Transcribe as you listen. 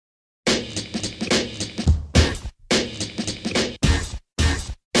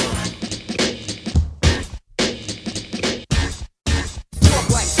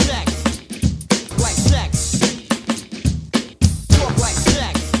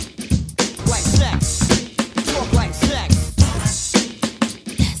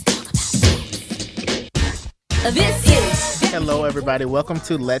Hello, everybody. Welcome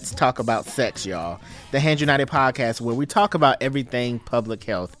to Let's Talk About Sex, y'all. The Hands United podcast where we talk about everything public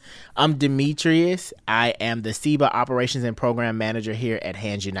health. I'm Demetrius. I am the CBA Operations and Program Manager here at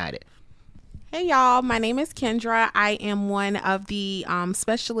Hands United. Hey, y'all. My name is Kendra. I am one of the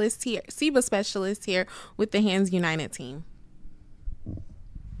specialists here, CBA specialists here with the Hands United team.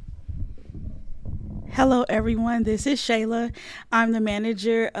 Hello, everyone. This is Shayla. I'm the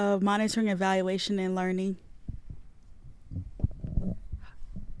manager of monitoring, evaluation, and learning.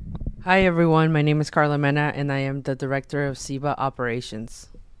 Hi, everyone. My name is Carla Mena, and I am the director of CBA Operations.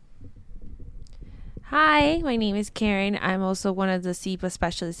 Hi, my name is Karen. I'm also one of the CBA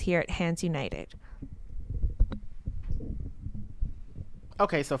specialists here at Hands United.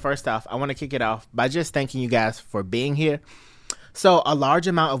 Okay, so first off, I want to kick it off by just thanking you guys for being here. So a large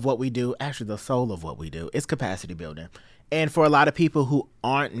amount of what we do, actually the soul of what we do, is capacity building. And for a lot of people who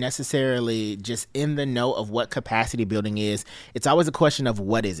aren't necessarily just in the know of what capacity building is, it's always a question of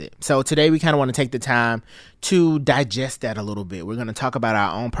what is it? So today we kind of want to take the time to digest that a little bit. We're going to talk about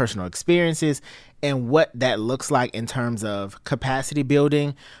our own personal experiences and what that looks like in terms of capacity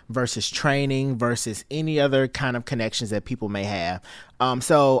building versus training versus any other kind of connections that people may have.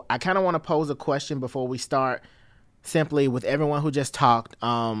 So I kind of want to pose a question before we start. Simply, with everyone who just talked,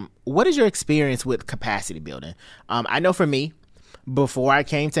 what is your experience with capacity building? I know for me, before I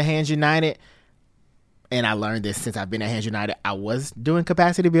came to Hands United, and I learned this since I've been at Hands United, I was doing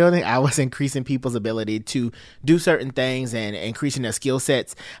capacity building. I was increasing people's ability to do certain things and increasing their skill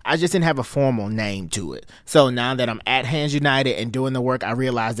sets. I just didn't have a formal name to it. So now that I'm at Hands United and doing the work, I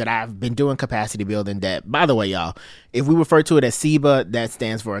realize that I've been doing capacity building that, by the way, y'all, if we refer to it as CBA, that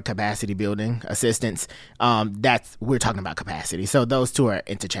stands for Capacity Building Assistance. We're talking about capacity. So those two are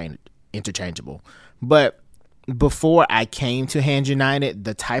interchangeable. But before I came to Hands United,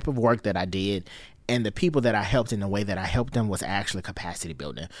 the type of work that I did and the people that I helped in the way that I helped them was actually capacity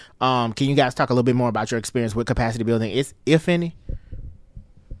building. Can you guys talk a little bit more about your experience with capacity building, if any?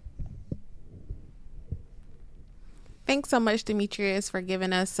 Thanks so much, Demetrius, for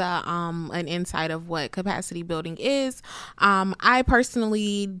giving us an insight of what capacity building is. I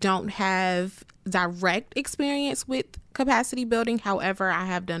personally don't have direct experience with capacity building. However, I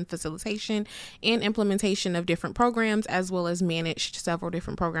have done facilitation and implementation of different programs, as well as managed several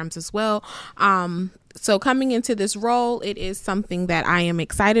different programs as well. So coming into this role, it is something that I am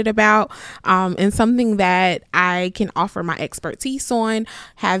excited about, and something that I can offer my expertise on,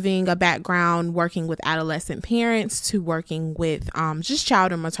 having a background working with adolescent parents to working with just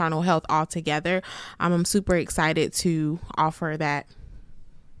child and maternal health altogether. I'm super excited to offer that.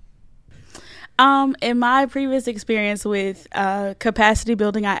 In my previous experience with capacity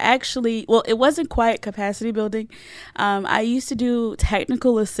building, it wasn't quite capacity building. I used to do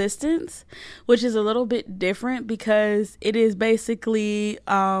technical assistance, which is a little bit different because it is basically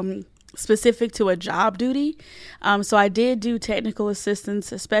specific to a job duty. So I did do technical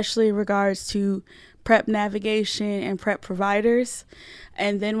assistance, especially in regards to prep navigation and prep providers.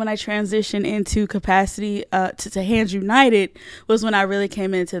 And then when I transitioned into capacity to Hands United was when I really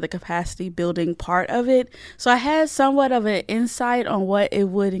came into the capacity building part of it. So I had somewhat of an insight on what it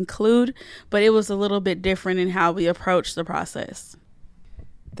would include, but it was a little bit different in how we approached the process.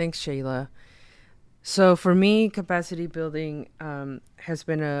 Thanks, Shayla. So for me, capacity building has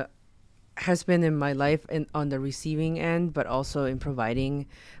been in my life on the receiving end, but also in providing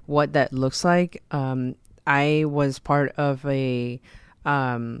what that looks like. I was part of a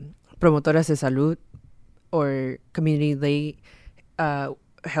promotoras de salud, or community lay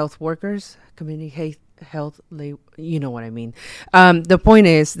health workers, community health lay, you know what I mean. The point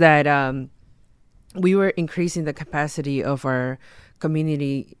is that we were increasing the capacity of our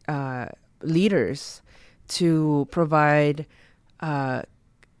community leaders to provide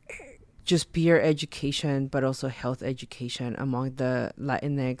just peer education, but also health education among the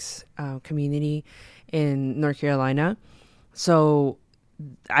Latinx community in North Carolina. So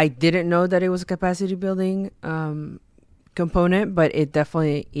I didn't know that it was a capacity building component, but it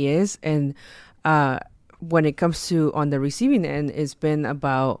definitely is. And when it comes to on the receiving end, it's been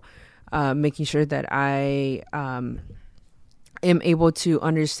about making sure that I am able to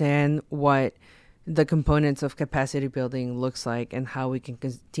understand what the components of capacity building looks like and how we can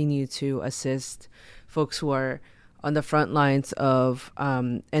continue to assist folks who are on the front lines of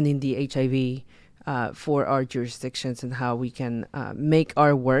ending the HIV for our jurisdictions, and how we can make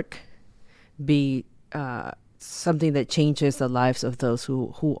our work be something that changes the lives of those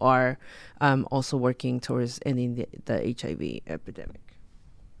who are also working towards ending the HIV epidemic.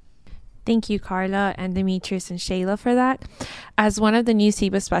 Thank you, Carla and Demetrius and Shayla, for that. As one of the new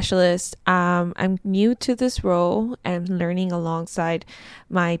CBA specialists, I'm new to this role and learning alongside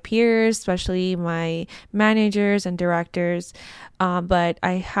my peers, especially my managers and directors. But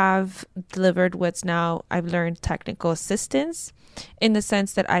I have delivered I've learned technical assistance in the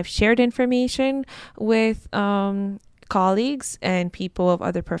sense that I've shared information with colleagues and people of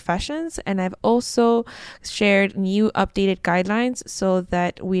other professions, and I've also shared new updated guidelines so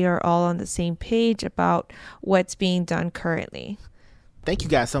that we are all on the same page about what's being done currently. Thank you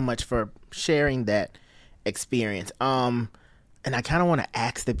guys so much for sharing that experience. And I kind of want to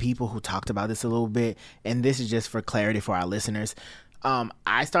ask the people who talked about this a little bit, and this is just for clarity for our listeners.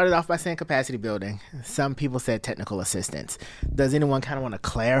 I started off by saying capacity building. Some people said technical assistance. Does anyone kind of want to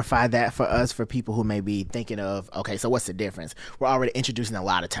clarify that for us, for people who may be thinking of, okay, so what's the difference? We're already introducing a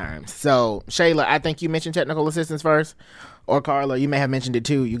lot of terms. So, Shayla, I think you mentioned technical assistance first, or Carla, you may have mentioned it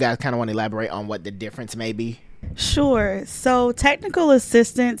too. You guys kind of want to elaborate on what the difference may be? Sure. So technical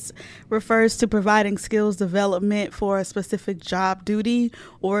assistance refers to providing skills development for a specific job duty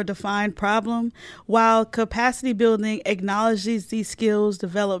or a defined problem, while capacity building acknowledges these skills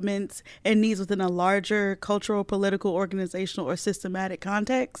developments and needs within a larger cultural, political, organizational, or systematic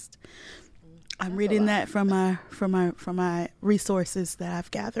context. I'm reading that from my resources that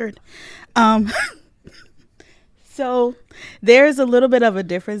I've gathered. So there's a little bit of a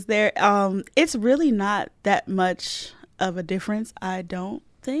difference there. It's really not that much of a difference, I don't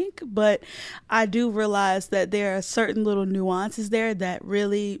think, but I do realize that there are certain little nuances there that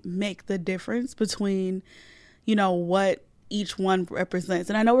really make the difference between, what each one represents.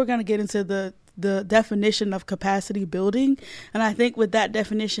 And I know we're going to get into the definition of capacity building. And I think with that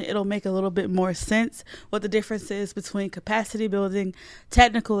definition, it'll make a little bit more sense what the difference is between capacity building,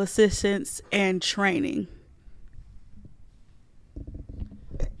 technical assistance, and training.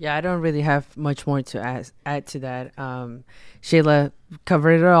 Yeah, I don't really have much more to add to that. Shayla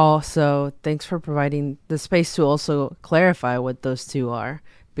covered it all, so thanks for providing the space to also clarify what those two are,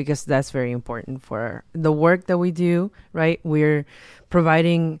 because that's very important for the work that we do, right? We're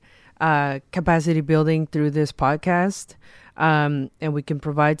providing capacity building through this podcast, and we can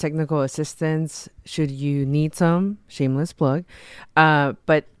provide technical assistance should you need some, shameless plug,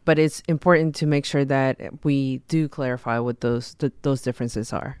 but it's important to make sure that we do clarify what those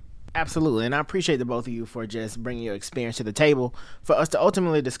differences are. Absolutely. And I appreciate the both of you for just bringing your experience to the table for us to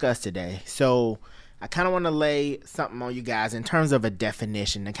ultimately discuss today. So I kind of want to lay something on you guys in terms of a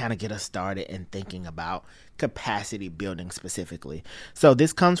definition to kind of get us started in thinking about capacity building specifically. So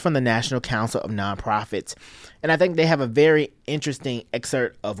this comes from the National Council of Nonprofits, and I think they have a very interesting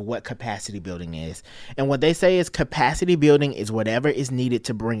excerpt of what capacity building is. And what they say is capacity building is whatever is needed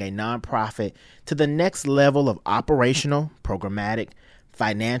to bring a nonprofit to the next level of operational, programmatic,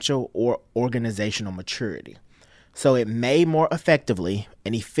 financial, or organizational maturity, so it may more effectively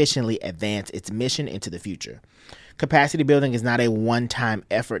and efficiently advance its mission into the future. Capacity building is not a one-time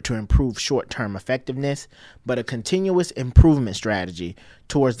effort to improve short-term effectiveness, but a continuous improvement strategy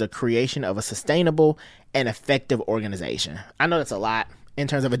towards the creation of a sustainable and effective organization. I know that's a lot in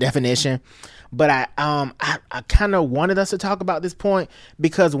terms of a definition, but I kind of wanted us to talk about this point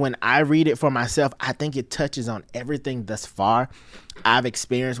because when I read it for myself, I think it touches on everything thus far I've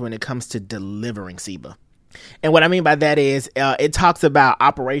experienced when it comes to delivering CBA. And what I mean by that is it talks about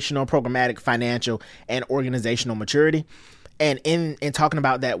operational, programmatic, financial, and organizational maturity. And in talking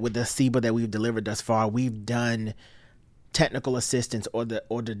about that with the CBA that we've delivered thus far, we've done technical assistance or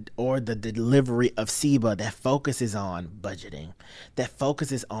the delivery of CBA that focuses on budgeting, that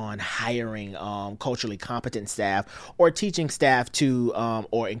focuses on hiring culturally competent staff, or teaching staff to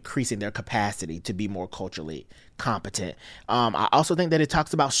or increasing their capacity to be more culturally competent. I also think that it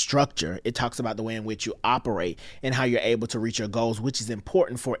talks about structure. It talks about the way in which you operate and how you're able to reach your goals, which is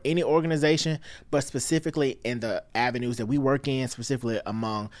important for any organization, but specifically in the avenues that we work in, specifically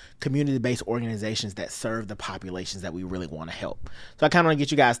among community-based organizations that serve the populations that we really want to help. So I kind of want to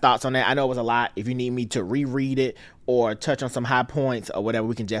get you guys' thoughts on that. I know it was a lot. If you need me to reread it or touch on some high points or whatever,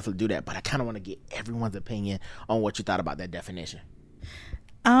 we can definitely do that. But I kind of want to get everyone's opinion on what you thought about that definition.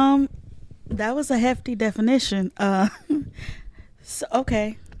 That was a hefty definition. So,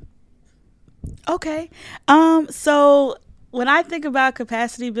 okay. So when I think about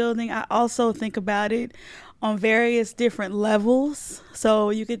capacity building, I also think about it on various different levels. So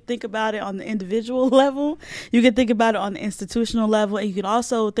you could think about it on the individual level, you could think about it on the institutional level, and you can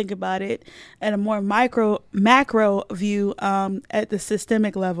also think about it at a more macro view at the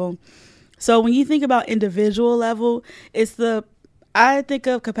systemic level. So when you think about individual level, I think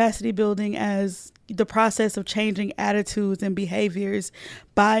of capacity building as, the process of changing attitudes and behaviors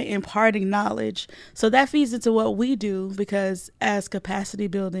by imparting knowledge. So that feeds into what we do, because as capacity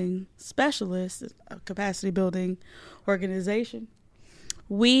building specialists, a capacity building organization,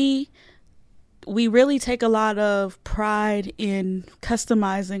 we really take a lot of pride in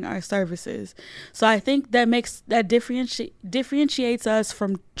customizing our services. So I think that differentiates us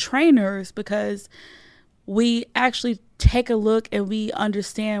from trainers, because we actually take a look and we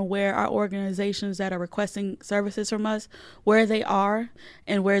understand where our organizations that are requesting services from us, where they are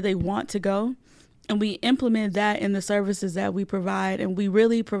and where they want to go. And we implement that in the services that we provide. And we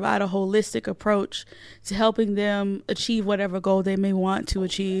really provide a holistic approach to helping them achieve whatever goal they may want to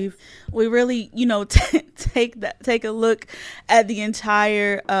achieve. We really, take a look at the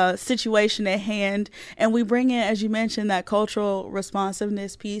entire situation at hand. And we bring in, as you mentioned, that cultural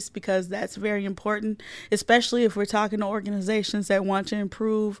responsiveness piece, because that's very important, especially if we're talking to organizations that want to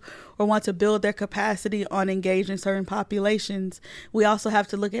improve or want to build their capacity on engaging certain populations. We also have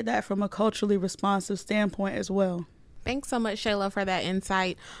to look at that from a culturally responsive standpoint as well. Thanks so much, Shayla, for that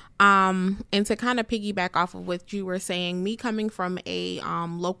insight. And to kind of piggyback off of what you were saying, me coming from a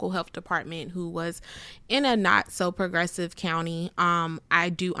local health department who was in a not so progressive county,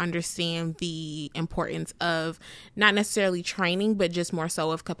 I do understand the importance of not necessarily training, but just more so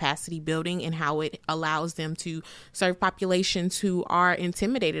of capacity building and how it allows them to serve populations who are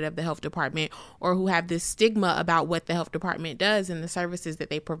intimidated of the health department or who have this stigma about what the health department does and the services that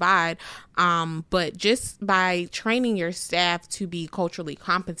they provide. But just by training your staff to be culturally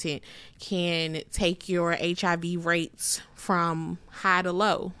competent can take your HIV rates from high to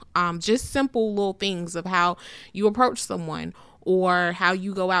low. Just simple little things of how you approach someone, or how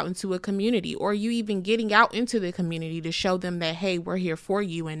you go out into a community, or you even getting out into the community to show them that, hey, we're here for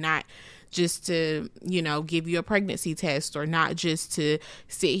you, and not just to, give you a pregnancy test, or not just to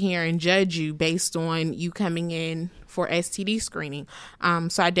sit here and judge you based on you coming in for STD screening.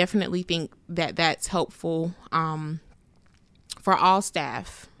 So I definitely think that that's helpful for all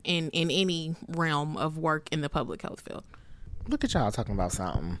staff in any realm of work in the public health field. Look at y'all talking about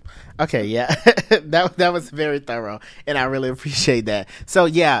something. Okay, yeah, that was very thorough, and I really appreciate that. So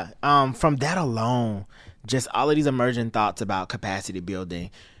yeah, from that alone, just all of these emerging thoughts about capacity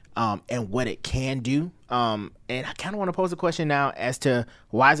building, and what it can do. And I kind of want to pose a question now as to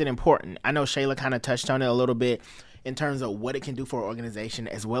why is it important? I know Shayla kind of touched on it a little bit in terms of what it can do for an organization,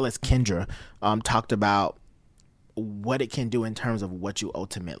 as well as Kendra talked about what it can do in terms of what your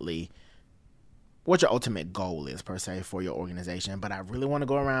ultimate goal is, per se, for your organization. But I really want to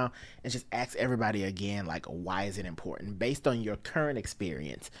go around and just ask everybody again, like, why is it important? Based on your current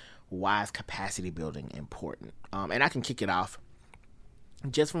experience, why is capacity building important? And I can kick it off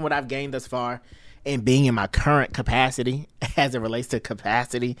just from what I've gained thus far and being in my current capacity as it relates to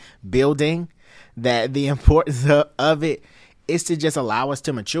capacity building, that the importance of it is to just allow us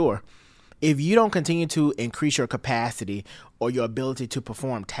to mature. If you don't continue to increase your capacity or your ability to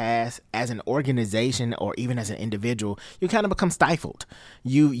perform tasks as an organization or even as an individual, you kind of become stifled.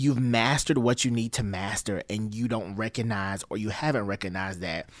 You've mastered what you need to master, and you don't recognize, or you haven't recognized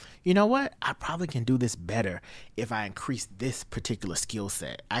that, you know what, I probably can do this better if I increase this particular skill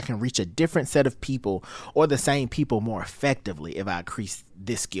set. I can reach a different set of people or the same people more effectively if I increase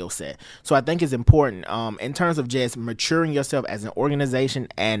this skill set. So I think it's important in terms of just maturing yourself as an organization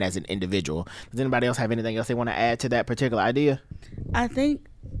and as an individual. Does anybody else have anything else they want to add to that particular idea? I think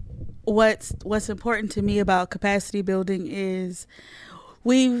what's important to me about capacity building is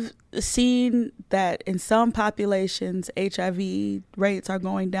we've seen that in some populations HIV rates are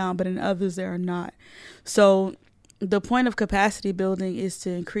going down, but in others they are not. So the point of capacity building is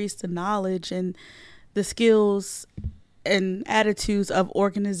to increase the knowledge and the skills and attitudes of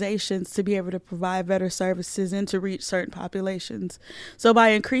organizations to be able to provide better services and to reach certain populations. So by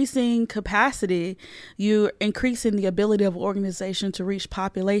increasing capacity, you're increasing the ability of an organization to reach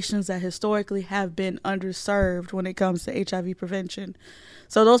populations that historically have been underserved when it comes to HIV prevention.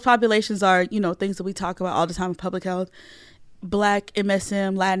 So those populations are, things that we talk about all the time in public health: Black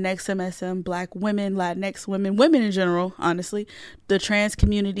MSM, Latinx MSM, Black women, Latinx women, women in general, honestly, the trans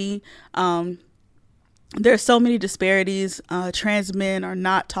community. There's so many disparities. Trans men are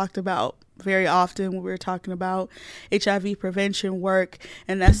not talked about very often when we're talking about HIV prevention work,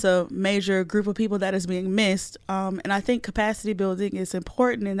 and that's a major group of people that is being missed. And I think capacity building is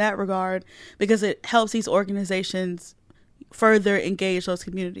important in that regard, because it helps these organizations further engage those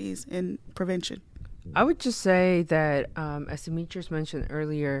communities in prevention. I would just say that, as Demetrius mentioned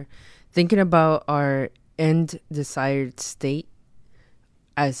earlier, thinking about our end desired state,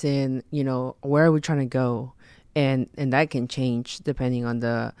 as in, where are we trying to go? and that can change depending on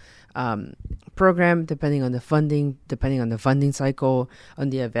the program, depending on the funding, depending on the funding cycle, on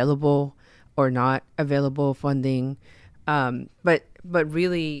the available or not available funding. But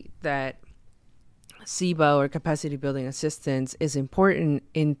really, that CBA or capacity building assistance is important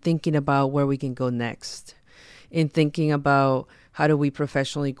in thinking about where we can go next, in thinking about how do we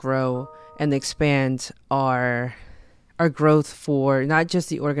professionally grow and expand our growth for not just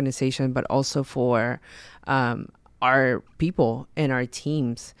the organization, but also for our people and our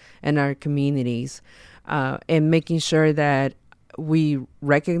teams and our communities, and making sure that we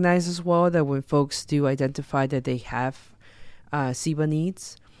recognize as well that when folks do identify that they have CBA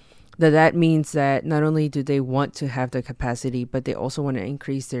needs, that means that not only do they want to have the capacity, but they also want to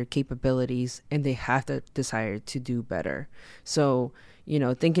increase their capabilities, and they have the desire to do better. So,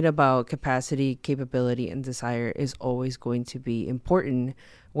 thinking about capacity, capability, and desire is always going to be important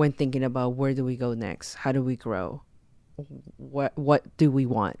when thinking about where do we go next? How do we grow? What do we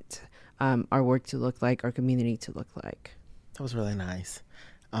want our work to look like, our community to look like? That was really nice.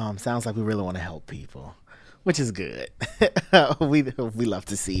 Sounds like we really want to help people, which is good. we love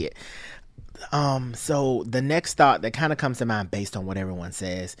to see it. So the next thought that kind of comes to mind based on what everyone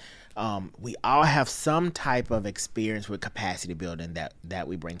says, we all have some type of experience with capacity building that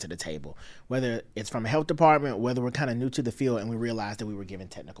we bring to the table, whether it's from a health department, whether we're kind of new to the field and we realized that we were given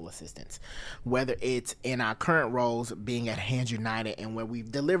technical assistance, whether it's in our current roles being at Hands United and where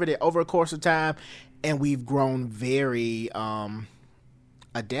we've delivered it over a course of time and we've grown very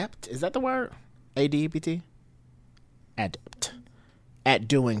adept. Is that the word? ADPT? Adept at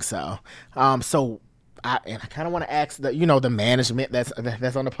doing so. So I kind of want to ask the management that's on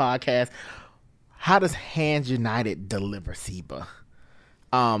the podcast, how does Hands United deliver CBA?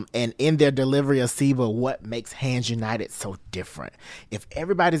 And in their delivery of CBA, what makes Hands United so different? If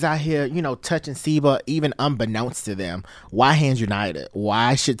everybody's out here, touching CBA, even unbeknownst to them, why Hands United?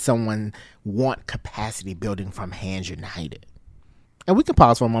 Why should someone want capacity building from Hands United? And we can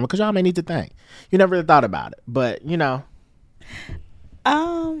pause for a moment because y'all may need to think. You never really thought about it, but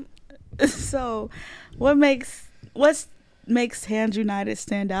So what makes Hands United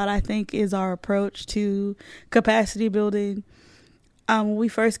stand out, I think, is our approach to capacity building. When we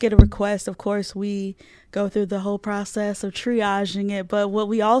first get a request, of course, we go through the whole process of triaging it. But what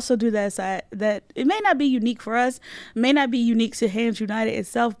we also do that it may not be unique for us, may not be unique to Hands United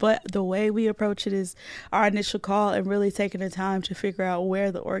itself, but the way we approach it is our initial call and really taking the time to figure out where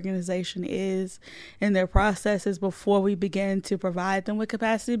the organization is in their processes before we begin to provide them with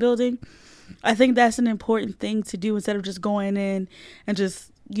capacity building. I think that's an important thing to do instead of just going in and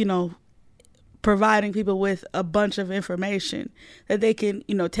just, providing people with a bunch of information that they can,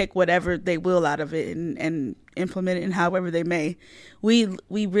 take whatever they will out of it and implement it in however they may. We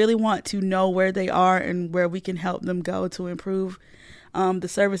really want to know where they are and where we can help them go to improve the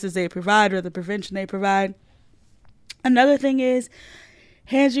services they provide or the prevention they provide. Another thing is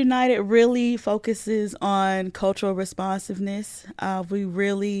Hands United really focuses on cultural responsiveness. We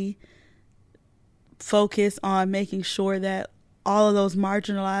really focus on making sure that all of those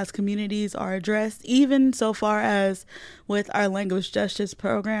marginalized communities are addressed, even so far as with our language justice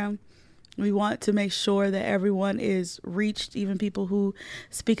program. We want to make sure that everyone is reached, even people who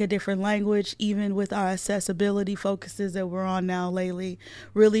speak a different language, even with our accessibility focuses that we're on now lately,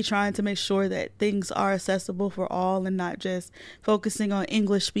 really trying to make sure that things are accessible for all and not just focusing on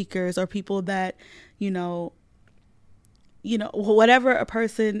English speakers or people that, whatever a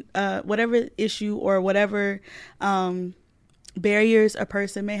person, whatever issue or whatever barriers a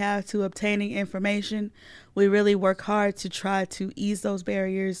person may have to obtaining information. We really work hard to try to ease those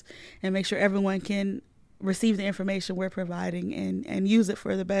barriers and make sure everyone can receive the information we're providing and use it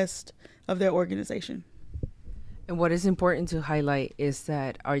for the best of their organization. And what is important to highlight is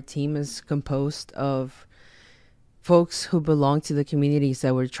that our team is composed of folks who belong to the communities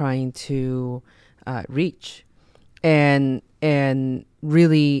that we're trying to reach. And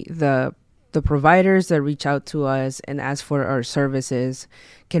really the providers that reach out to us and ask for our services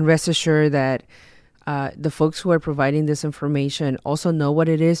can rest assured that the folks who are providing this information also know what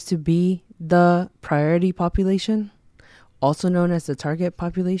it is to be the priority population, also known as the target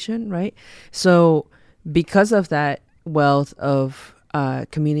population, right? So because of that wealth of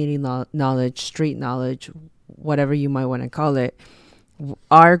community knowledge, street knowledge, whatever you might want to call it,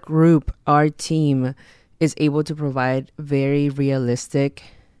 our group, our team is able to provide very realistic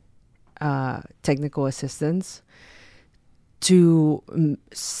technical assistance to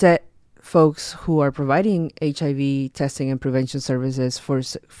set folks who are providing HIV testing and prevention services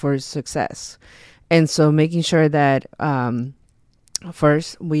for success. And so making sure that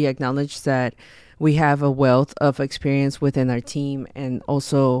first we acknowledge that we have a wealth of experience within our team, and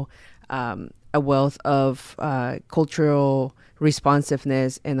also a wealth of cultural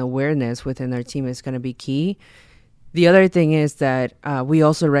responsiveness and awareness within our team is going to be key. The other thing is that we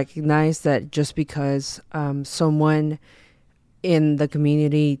also recognize that just because someone in the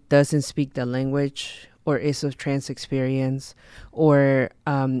community doesn't speak the language or is of trans experience, or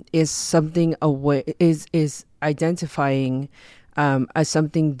is something is identifying as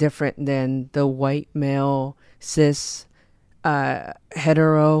something different than the white male cis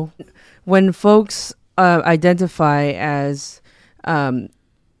hetero. When folks identify as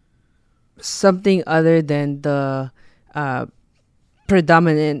something other than the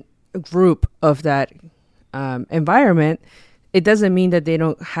predominant group of that environment, it doesn't mean that they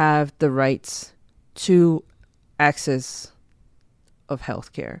don't have the rights to access of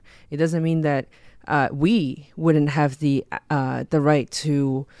healthcare. It doesn't mean that we wouldn't have the right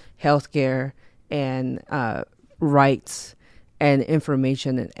to healthcare and rights and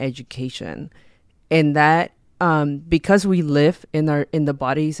information and education. And that because we live in the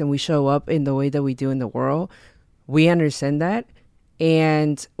bodies and we show up in the way that we do in the world, we understand that,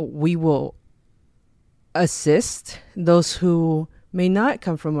 and we will assist those who may not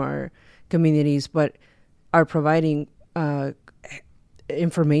come from our communities but are providing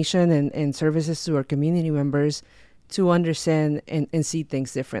information and services to our community members to understand and see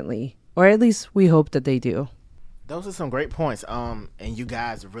things differently, or at least we hope that they do. Those are some great points. And you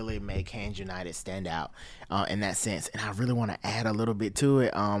guys really make Hands United stand out in that sense. And I really want to add a little bit to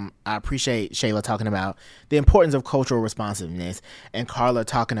it. I appreciate Shayla talking about the importance of cultural responsiveness, and Carla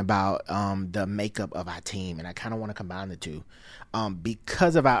talking about the makeup of our team. And I kind of want to combine the two.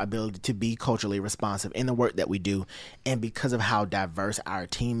 Because of our ability to be culturally responsive in the work that we do, and because of how diverse our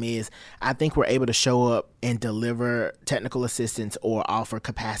team is, I think we're able to show up and deliver technical assistance or offer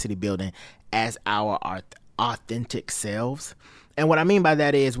capacity building as our authentic selves. And what I mean by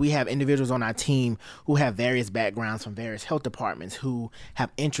that is we have individuals on our team who have various backgrounds from various health departments, who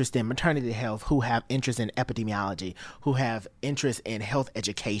have interest in maternity health, who have interest in epidemiology, who have interest in health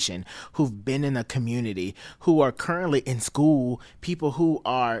education, who've been in the community, who are currently in school, people who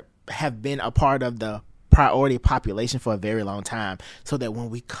have been a part of the priority population for a very long time, so that when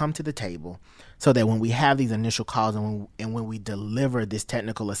we come to the table, so that when we have these initial calls and when we deliver this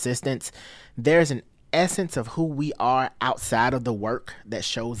technical assistance, there's an essence of who we are outside of the work that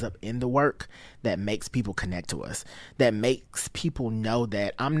shows up in the work that makes people connect to us, that makes people know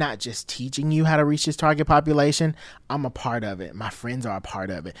that I'm not just teaching you how to reach this target population, I'm a part of it. My friends are a part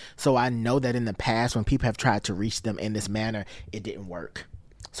of it. So I know that in the past when people have tried to reach them in this manner, it didn't work.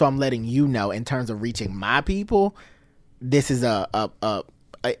 So I'm letting you know, in terms of reaching my people, this is an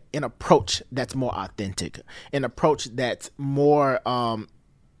approach that's more authentic, an approach that's more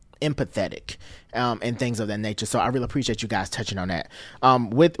empathetic, and things of that nature. So I really appreciate you guys touching on that.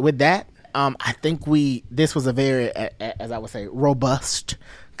 With that, I think this was a very, as I would say, robust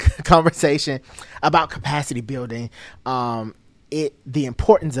conversation about capacity building, the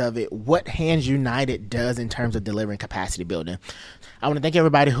importance of it, what Hands United does in terms of delivering capacity building. I want to thank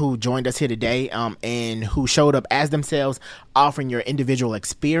everybody who joined us here today, and who showed up as themselves, offering your individual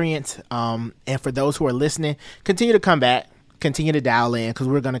experience. And for those who are listening, continue to come back, continue to dial in, because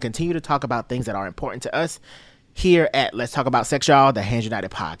we're going to continue to talk about things that are important to us here at Let's Talk About Sex, y'all, the Hands United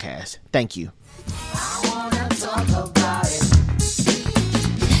podcast. Thank you. I wanna talk about